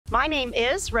My name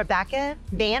is Rebecca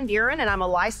Van Buren, and I'm a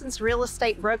licensed real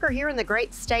estate broker here in the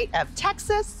great state of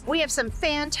Texas. We have some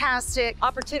fantastic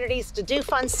opportunities to do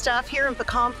fun stuff here in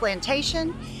Pecan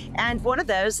Plantation, and one of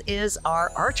those is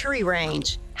our archery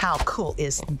range. How cool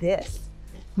is this?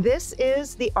 This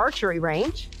is the archery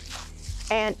range,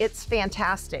 and it's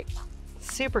fantastic.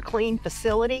 Super clean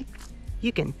facility.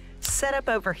 You can set up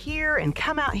over here and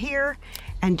come out here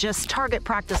and just target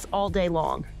practice all day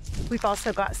long. We've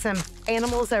also got some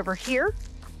animals over here,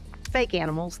 fake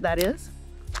animals, that is.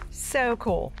 So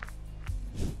cool.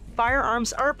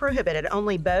 Firearms are prohibited.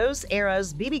 Only bows,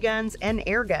 arrows, BB guns, and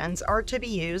air guns are to be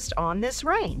used on this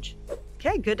range.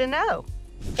 Okay, good to know.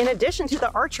 In addition to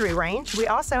the archery range, we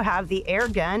also have the air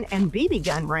gun and BB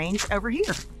gun range over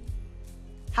here.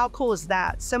 How cool is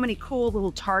that? So many cool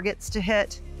little targets to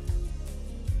hit.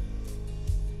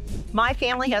 My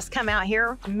family has come out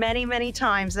here many, many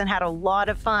times and had a lot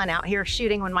of fun out here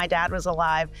shooting when my dad was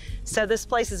alive. So this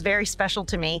place is very special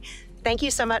to me. Thank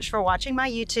you so much for watching my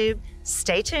YouTube.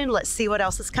 Stay tuned. Let's see what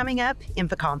else is coming up in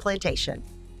Pecan Plantation.